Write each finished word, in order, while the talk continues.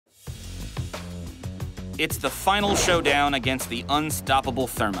It's the final showdown against the unstoppable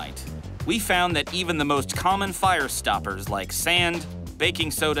thermite. We found that even the most common fire stoppers like sand, baking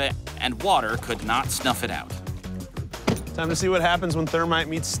soda, and water could not snuff it out. Time to see what happens when thermite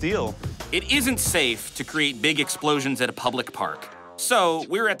meets steel. It isn't safe to create big explosions at a public park. So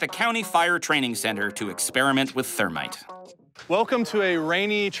we're at the County Fire Training Center to experiment with thermite. Welcome to a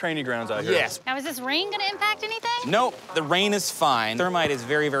rainy training grounds out here. Yes. Now, is this rain gonna impact anything? Nope, the rain is fine. Thermite is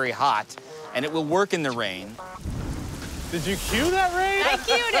very, very hot, and it will work in the rain. Did you cue that rain? I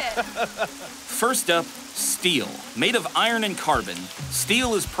cued it. First up, steel. Made of iron and carbon,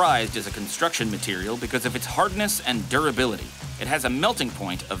 steel is prized as a construction material because of its hardness and durability. It has a melting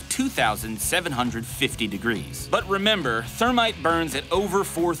point of 2,750 degrees. But remember, thermite burns at over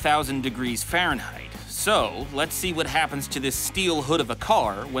 4,000 degrees Fahrenheit. So let's see what happens to this steel hood of a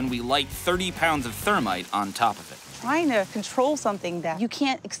car when we light 30 pounds of thermite on top of it. Trying to control something that you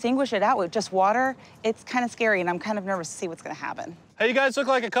can't extinguish it out with just water, it's kind of scary, and I'm kind of nervous to see what's gonna happen. Hey, you guys look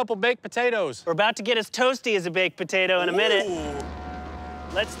like a couple baked potatoes. We're about to get as toasty as a baked potato in a minute.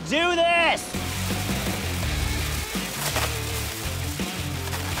 Let's do this!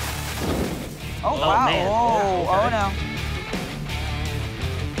 Oh, wow. man. Oh, Yeah, oh no.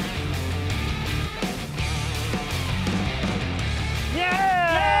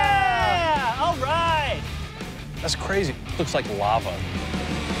 Yeah! All right! That's crazy. Looks like lava.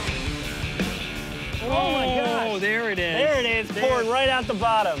 Oh my gosh. There it is. There it is, pouring right out the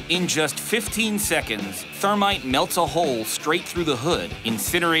bottom. In just 15 seconds, thermite melts a hole straight through the hood,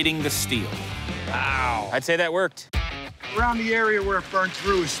 incinerating the steel. Wow. I'd say that worked. Around the area where it burned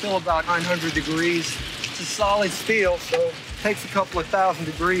through is still about 900 degrees. It's a solid steel, so it takes a couple of thousand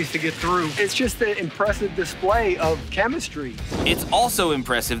degrees to get through. It's just an impressive display of chemistry. It's also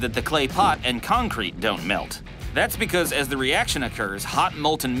impressive that the clay pot and concrete don't melt. That's because as the reaction occurs, hot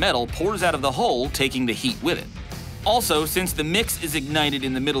molten metal pours out of the hole, taking the heat with it. Also, since the mix is ignited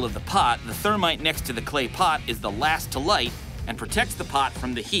in the middle of the pot, the thermite next to the clay pot is the last to light and protects the pot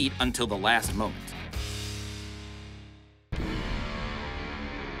from the heat until the last moment.